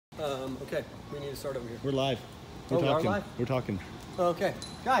Okay, we need to start over here. We're live. We're talking. We are live? We're talking. Okay,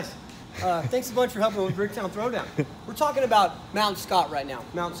 guys, thanks a bunch for helping with Bricktown Throwdown. We're talking about Mount Scott right now,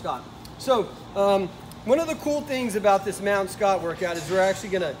 Mount Scott. So, one of the cool things about this Mount Scott workout is we're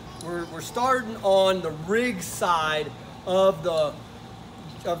actually we're starting on the rig side of the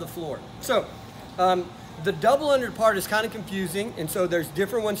floor. So, the double under part is kind of confusing, and so there's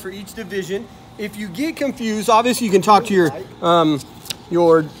different ones for each division. If you get confused, obviously you can talk to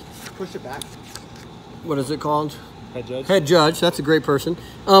your push it back. What is it called? Head judge. Head judge. That's a great person.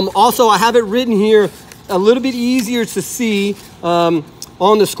 Also, I have it written here a little bit easier to see on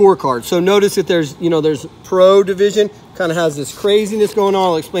the scorecard. So notice that there's pro division, kind of has this craziness going on.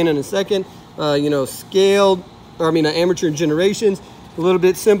 I'll explain in a second. Scaled, amateur and generations, a little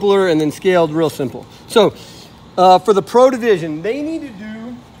bit simpler, and then scaled, real simple. So for the pro division, they need to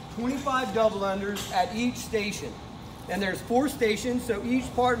do 25 double unders at each station. And there's 4 stations, so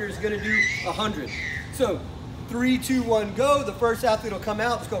each partner is going to do 100. So 3, 2, 1, go. The first athlete will come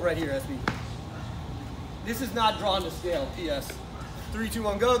out. Let's go right here, SB. This is not drawn to scale, PS. 3, 2,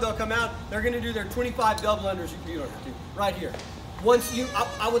 1, go. They'll come out. They're going to do their 25 double unders. You don't have to. Right here.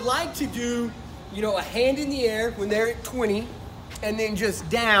 I would like to do, a hand in the air when they're at 20, and then just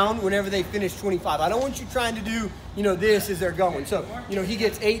down whenever they finish 25. I don't want you trying to do, this as they're going. So, he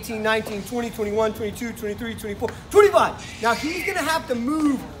gets 18, 19, 20, 21, 22, 23, 24, 25. Now he's gonna have to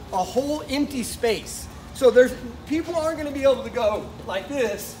move a whole empty space. So people aren't gonna be able to go like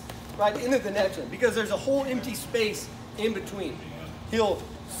this right into the next one because there's a whole empty space in between. He'll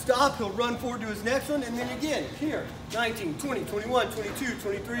stop, he'll run forward to his next one, and then again, here, 19, 20, 21, 22,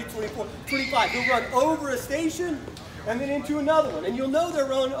 23, 24, 25. He'll run over a station, and then into another one. And you'll know they're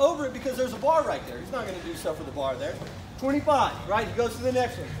running over it because there's a bar right there. He's not going to do stuff with the bar there. 25, right? He goes to the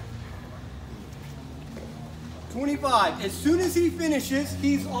next one. 25. As soon as he finishes,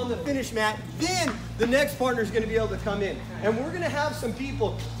 he's on the finish mat. Then the next partner is going to be able to come in. And we're going to have some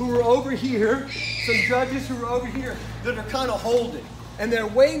people who are over here, some judges who are over here that are kind of holding. And they're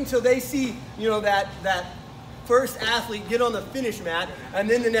waiting until they see, that first athlete get on the finish mat, and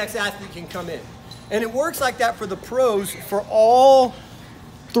then the next athlete can come in. And it works like that for the pros for all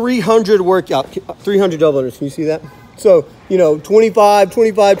 300 300 double unders. Can you see that? So, 25,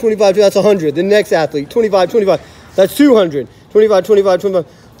 25, 25, that's 100. The next athlete, 25, 25, that's 200. 25, 25,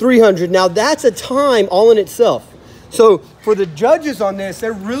 25, 300. Now that's a time all in itself. So for the judges on this,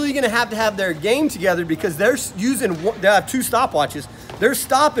 they're really going to have their game together because they have 2 stopwatches. They're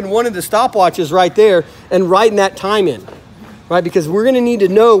stopping one of the stopwatches right there and writing that time in. Right, because we're going to need to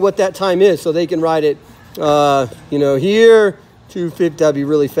know what that time is so they can write it, here, 250, that'd be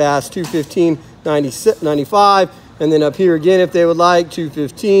really fast, 2:15, 95, and then up here again if they would like,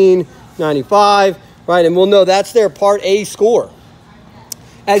 2:15, 95, right, and we'll know that's their Part A score.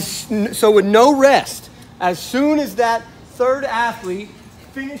 So with no rest, as soon as that third athlete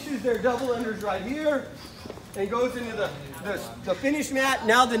finishes their double unders right here and goes into the finish mat,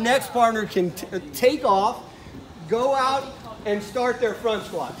 now the next partner can take off, go out, and start their front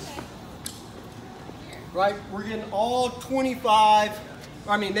squats. Right? We're getting all 25.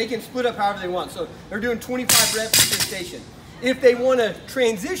 They can split up however they want. So they're doing 25 reps at this station. If they want to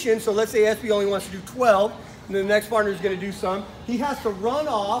transition, so let's say SB only wants to do 12, and the next partner is going to do some, he has to run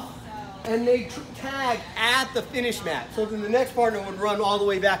off and they tag at the finish mat. So then the next partner would run all the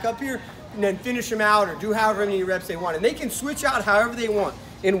way back up here and then finish them out or do however many reps they want. And they can switch out however they want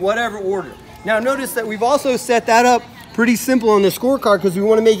in whatever order. Now notice that we've also set that up pretty simple on the scorecard because we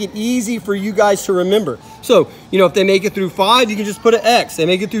want to make it easy for you guys to remember. So, if they make it through 5, you can just put an X. They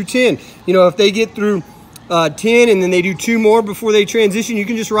make it through 10. If they get through 10 and then they do 2 more before they transition, you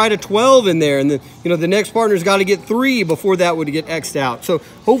can just write a 12 in there. And then, the next partner's got to get 3 before that would get X'd out. So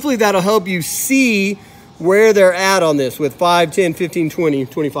hopefully that'll help you see where they're at on this with 5, 10, 15, 20,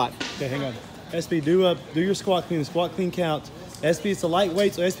 25. Okay, hang on. SB, do your squat clean. The squat clean counts. SB, it's a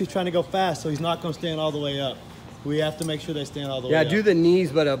lightweight, so SB's trying to go fast, so he's not going to stand all the way up. We have to make sure they stand all the way up. Yeah, do the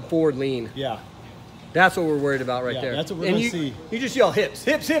knees, but a forward lean. Yeah. That's what we're worried about right there. That's what we're going to see. You just yell hips,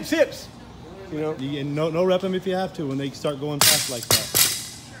 hips, hips, hips. And no rep them if you have to when they start going fast like that.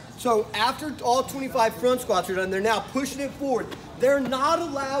 So after all 25 front squats are done, they're now pushing it forward. They're not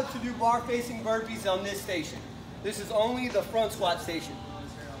allowed to do bar-facing burpees on this station. This is only the front squat station.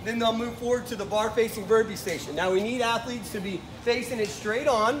 Then they'll move forward to the bar-facing burpee station. Now we need athletes to be facing it straight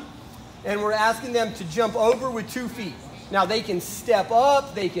on, and we're asking them to jump over with 2 feet. Now they can step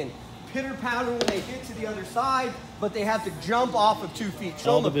up, they can pitter-patter when they get to the other side, but they have to jump off of 2 feet.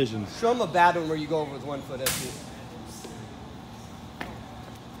 All divisions. Show them a bad one where you go over with 1 foot, SB.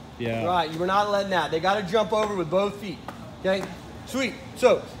 Yeah. Right, we're not letting that. They got to jump over with both feet, okay? Sweet.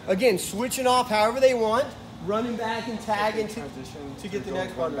 So again, switching off however they want, running back and tagging to get the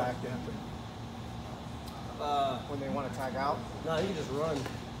next one back. When they want to tag out. No, you can just run.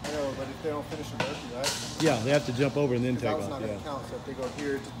 I know, but if they don't finish a burpee, right? Yeah, they have to jump over and then take That was off. not going to count. So if they go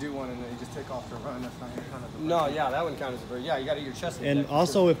here to do one and then you just take off to run, that's not going to count as a burpee. No, yeah, that wouldn't count as a burpee. Yeah, you got to get your chest. And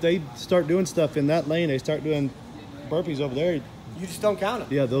also, if they start doing stuff in that lane, they start doing burpees over there. You just don't count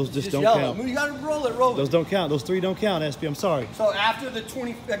them. Yeah, those just don't yell count. Them. You got to roll it, roll it. Those don't count. Those 3 don't count, SP. I'm sorry. So after the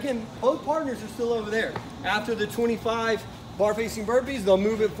 20, again, both partners are still over there. After the 25 bar facing burpees, they'll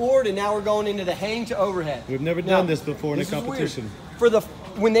move it forward, and now we're going into the hang to overhead. We've never done this before in a competition. For the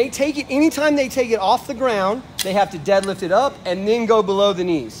when they take it, anytime they take it off the ground, they have to deadlift it up and then go below the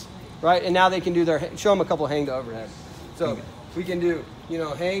knees, right? And now they can do their, show them a couple hang to overhead. So we can do, you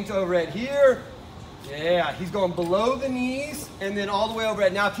know, hang to overhead here. Yeah, he's going below the knees and then all the way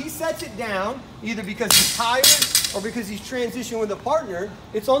overhead. Now, if he sets it down, either because he's tired or because he's transitioning with a partner,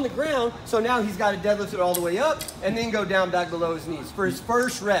 it's on the ground. So now he's got to deadlift it all the way up and then go down back below his knees for his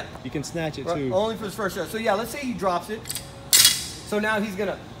first rep. You can snatch it Right? too. Only for his first rep. So yeah, let's say he drops it. So now he's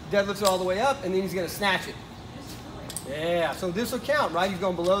gonna deadlift it all the way up and then he's gonna snatch it. Yeah, so this will count, right? He's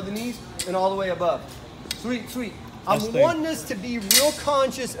going below the knees and all the way above. Sweet, sweet. I'm wanting us to be real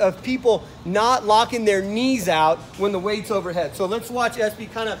conscious of people not locking their knees out when the weight's overhead. So let's watch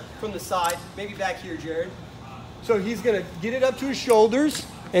SB kind of from the side, maybe back here, Jared. So he's gonna get it up to his shoulders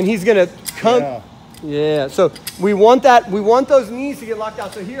and he's gonna come. Yeah, so we want those knees to get locked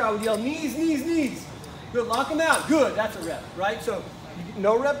out. So here I would yell, knees, knees, knees. Good, lock them out. Good, that's a rep, right? So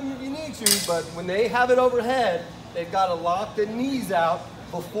no rep if you need to, but when they have it overhead, they've got to lock the knees out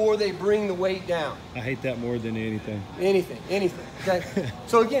before they bring the weight down. I hate that more than anything. Anything. Okay?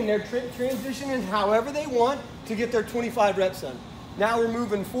 So again, they're transitioning however they want to get their 25 reps done. Now we're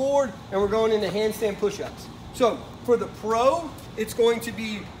moving forward and we're going into handstand push-ups. So for the pro, it's going to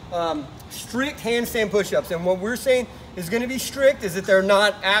be strict handstand push-ups. And what we're saying is going to be strict is that they're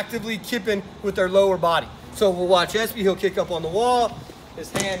not actively kipping with their lower body. So we'll watch SB, he'll kick up on the wall, his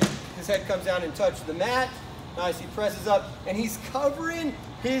head comes down and touches the mat. Nice, he presses up, and he's covering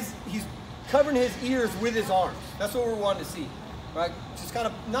his ears with his arms. That's what we're wanting to see, right? Just kind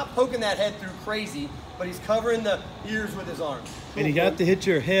of not poking that head through crazy, but he's covering the ears with his arms. And you have to hit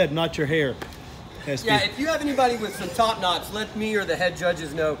your head, not your hair. SB. Yeah, if you have anybody with some top knots, let me or the head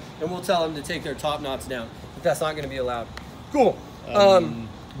judges know, and we'll tell them to take their top knots down, if that's not going to be allowed. Cool.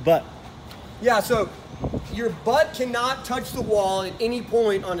 Butt. Yeah, so your butt cannot touch the wall at any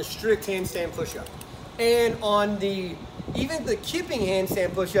point on a strict handstand push-up. And on even the kipping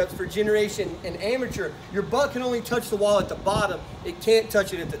handstand push-ups for generation and amateur, your butt can only touch the wall at the bottom. It can't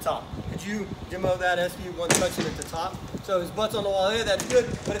touch it at the top. Could you demo that, SB, one touching at the top? So his butt's on the wall there, that's good.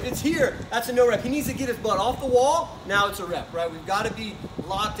 But if it's here, that's a no rep. He needs to get his butt off the wall, now it's a rep, right? We've got to be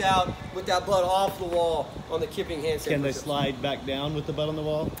locked out with that butt off the wall on the kipping handstand Can they push-ups. slide back down with the butt on the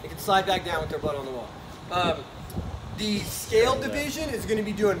wall? They can slide back down with their butt on the wall. The scaled division is going to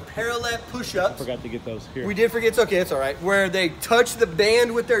be doing parallel push-ups. Forgot to get those here. We did forget, it's okay, it's all right. Where they touch the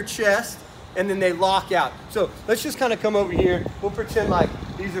band with their chest and then they lock out. So let's just kind of come over here. We'll pretend like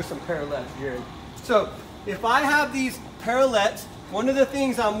these are some parallettes here. So if I have these parallettes, one of the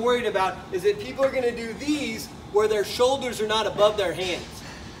things I'm worried about is that people are going to do these where their shoulders are not above their hands.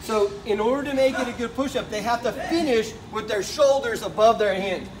 So in order to make it a good push-up, they have to finish with their shoulders above their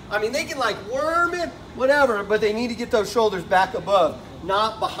hands. I mean, they can like worm it, whatever, but they need to get those shoulders back above,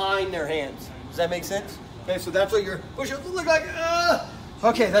 not behind their hands. Does that make sense? Okay, so that's what your push-ups will look like.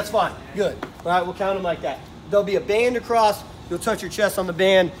 Okay, that's fine. Good. All right, we'll count them like that. There'll be a band across. You'll touch your chest on the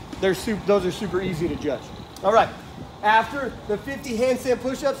band. Those are super easy to judge. All right. After the 50 handstand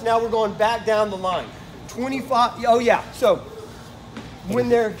push-ups, now we're going back down the line. 25. Oh, yeah. So when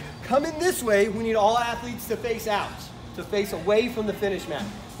they're coming this way, we need all athletes to face out, to face away from the finish mat.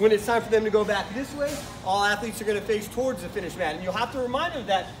 When it's time for them to go back this way, all athletes are going to face towards the finish mat. And you'll have to remind them of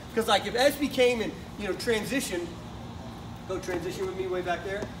that, because like if SB came and, you know, transition with me way back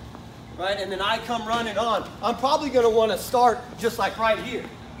there, right? And then I come running on, I'm probably going to want to start just like right here,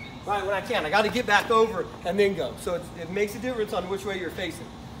 right? When I can. I got to get back over and then go. So it makes a difference on which way you're facing.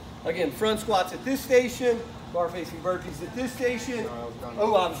 Again, front squats at this station, bar facing burpees at this station.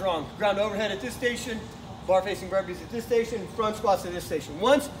 Oh, I was wrong. Ground overhead at this station, bar facing burpees at this station, front squats at this station.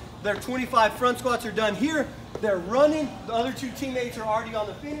 Once their 25 front squats are done here, they're running. The other two teammates are already on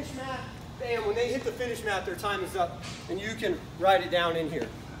the finish mat. And when they hit the finish mat, their time is up. And you can write it down in here.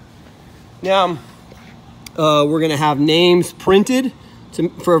 Now, we're going to have names printed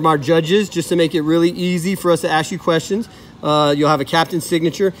for our judges just to make it really easy for us to ask you questions. You'll have a captain's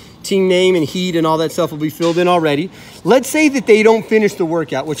signature, team name and heat and all that stuff will be filled in already. Let's say that they don't finish the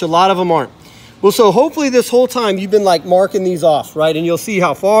workout, which a lot of them aren't. Well, so hopefully this whole time you've been like marking these off, right? And you'll see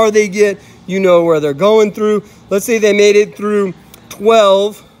how far they get, you know where they're going through. Let's say they made it through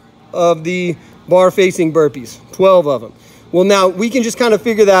 12 of the bar facing burpees, 12 of them. Well, now we can just kind of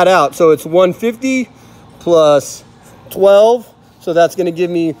figure that out. So it's 150 plus 12. So that's going to give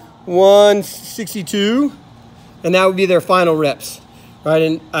me 162. And that would be their final reps, right?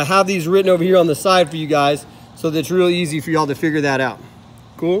 And I have these written over here on the side for you guys so that it's really easy for y'all to figure that out.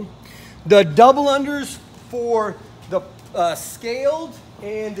 Cool? The double unders for the scaled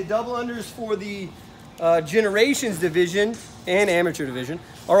and the double unders for the generations division and amateur division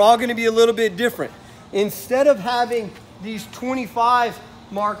are all going to be a little bit different. Instead of having these 25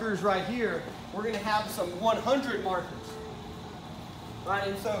 markers right here, we're going to have some 100 markers. Right,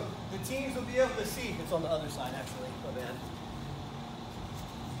 and so the teams will be able to see. It's on the other side, actually. Oh, man.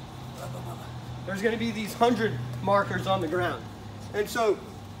 There's going to be these 100 markers on the ground. And so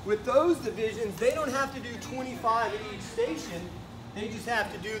with those divisions, they don't have to do 25 at each station. They just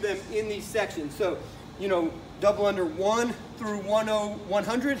have to do them in these sections. So, you know, double under 1 through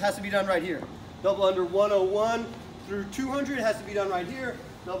 100 has to be done right here. Double under 101 through 200 has to be done right here.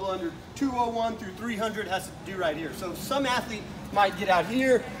 Double under 201 through 300 has to do right here. So some athlete might get out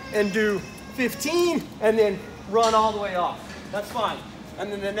here and do 15 and then run all the way off. That's fine.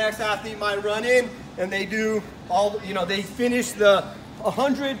 And then the next athlete might run in and they do all, you know, they finish the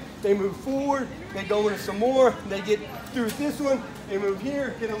 100, they move forward, they go into some more, they get through this one, they move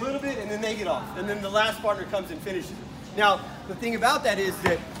here, get a little bit, and then they get off. And then the last partner comes and finishes. Now, the thing about that is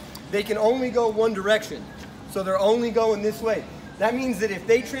that they can only go one direction. So they're only going this way. That means that if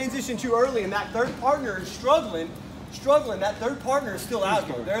they transition too early and that third partner is struggling, that third partner is still out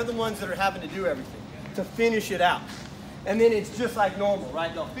here. They're the ones that are having to do everything to finish it out. And then it's just like normal,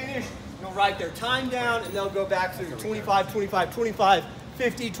 right? They'll finish, they'll write their time down, and they'll go back to 25, 25, 25,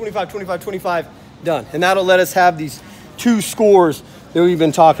 50, 25, 25, 25, done. And that'll let us have these two scores that we've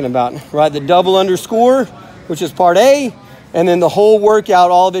been talking about, right? The double underscore, which is part A, and then the whole workout,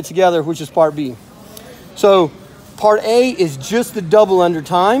 all of it together, which is part B. So part A is just the double under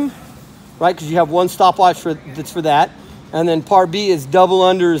time, right? Because you have one stopwatch that's for that. And then part B is double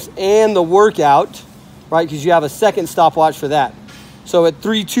unders and the workout, right? Because you have a second stopwatch for that. So at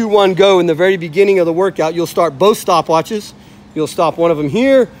 3, 2, 1, go in the very beginning of the workout, you'll start both stopwatches. You'll stop one of them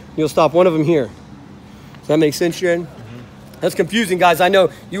here. You'll stop one of them here. Does that make sense, Jared? That's confusing, guys. I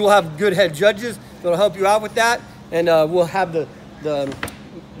know you will have good head judges that'll help you out with that. And we'll have the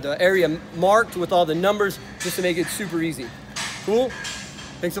area marked with all the numbers just to make it super easy. Cool?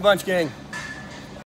 Thanks a bunch, gang.